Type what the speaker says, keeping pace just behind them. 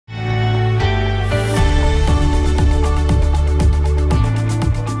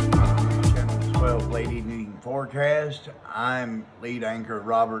forecast. I'm lead anchor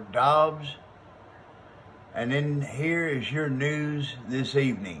Robert Dobbs, and in here is your news this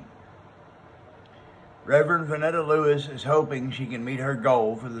evening. Reverend Vanetta Lewis is hoping she can meet her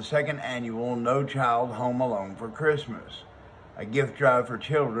goal for the second annual No Child Home Alone for Christmas, a gift drive for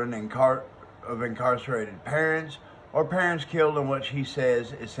children of incarcerated parents or parents killed in what she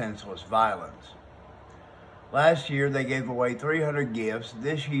says is senseless violence. Last year they gave away 300 gifts.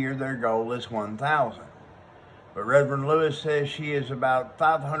 This year their goal is 1,000. But Reverend Lewis says she is about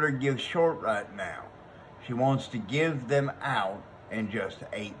 500 gifts short right now. She wants to give them out in just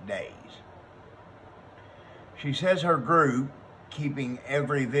 8 days. She says her group, Keeping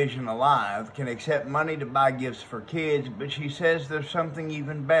Every Vision Alive, can accept money to buy gifts for kids, but she says there's something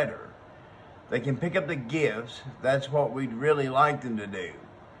even better. They can pick up the gifts. That's what we'd really like them to do.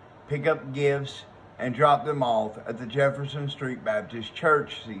 Pick up gifts and drop them off at the Jefferson Street Baptist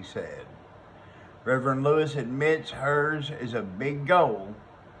Church, she said. Reverend Lewis admits hers is a big goal,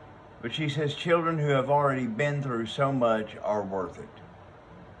 but she says children who have already been through so much are worth it.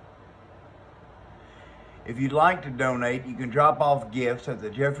 If you'd like to donate, you can drop off gifts at the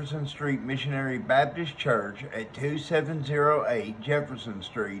Jefferson Street Missionary Baptist Church at 2708 Jefferson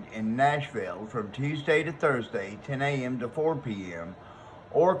Street in Nashville from Tuesday to Thursday, 10 a.m. to 4 p.m.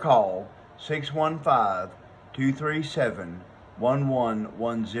 or call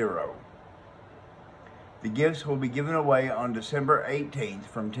 615-237-1110. The gifts will be given away on December 18th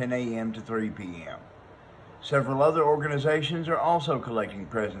from 10 a.m. to 3 p.m. Several other organizations are also collecting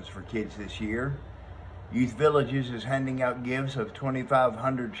presents for kids this year. Youth Villages is handing out gifts of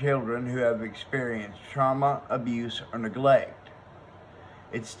 2,500 children who have experienced trauma, abuse, or neglect.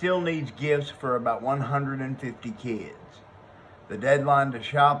 It still needs gifts for about 150 kids. The deadline to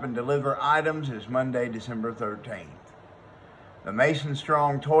shop and deliver items is Monday, December 13th. The Mason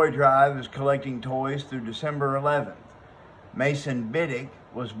Strong Toy Drive is collecting toys through December 11th. Mason Biddick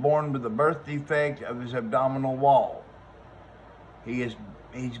was born with a birth defect of his abdominal wall. He's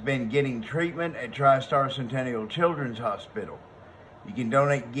been getting treatment at TriStar Centennial Children's Hospital. You can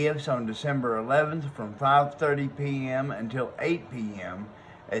donate gifts on December 11th from 5:30 p.m. until 8 p.m.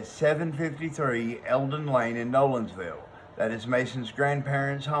 at 753 Eldon Lane in Nolensville. That is Mason's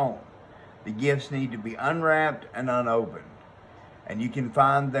grandparents' home. The gifts need to be unwrapped and unopened. And you can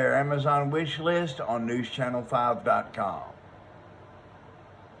find their Amazon wish list on newschannel5.com.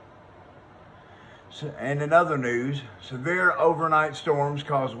 And in other news, severe overnight storms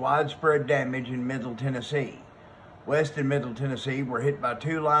caused widespread damage in Middle Tennessee. West and Middle Tennessee were hit by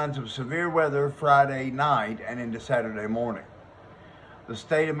 2 lines of severe weather Friday night and into Saturday morning. The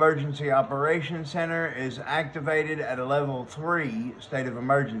State Emergency Operations Center is activated at a level 3 state of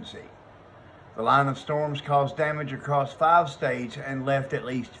emergency. The line of storms caused damage across 5 states and left at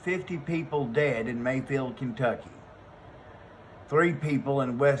least 50 people dead in Mayfield, Kentucky. 3 people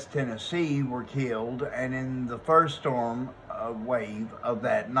in West Tennessee were killed and in the first storm wave of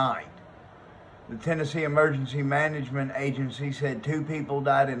that night. The Tennessee Emergency Management Agency said 2 people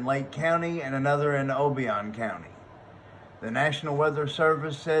died in Lake County and another in Obion County. The National Weather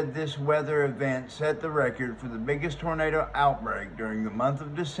Service said this weather event set the record for the biggest tornado outbreak during the month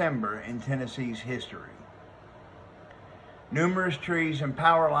of December in Tennessee's history. Numerous trees and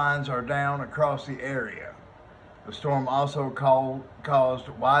power lines are down across the area. The storm also caused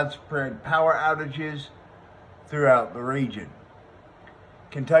widespread power outages throughout the region.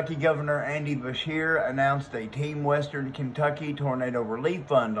 Kentucky Governor Andy Beshear announced a Team Western Kentucky Tornado Relief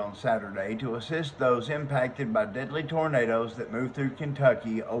Fund on Saturday to assist those impacted by deadly tornadoes that moved through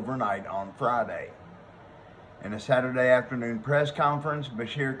Kentucky overnight on Friday. In a Saturday afternoon press conference,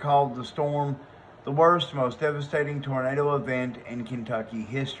 Beshear called the storm the worst, most devastating tornado event in Kentucky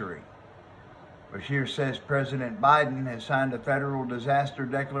history. Beshear says President Biden has signed a federal disaster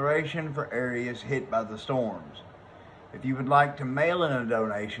declaration for areas hit by the storms. If you would like to mail in a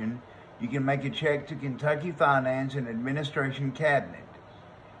donation, you can make a check to Kentucky Finance and Administration Cabinet.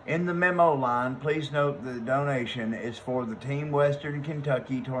 In the memo line, please note that the donation is for the Team Western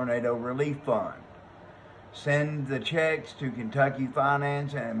Kentucky Tornado Relief Fund. Send the checks to Kentucky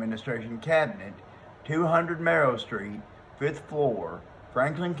Finance and Administration Cabinet, 200 Merrill Street, 5th floor,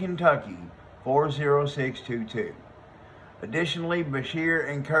 Franklin, Kentucky, 40622. Additionally, Beshear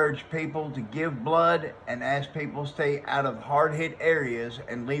encouraged people to give blood and asked people to stay out of hard-hit areas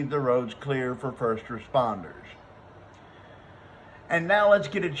and leave the roads clear for first responders. And now let's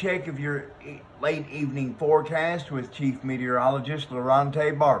get a check of your late evening forecast with Chief Meteorologist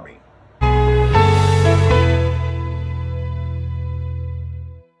Laronte Barbie.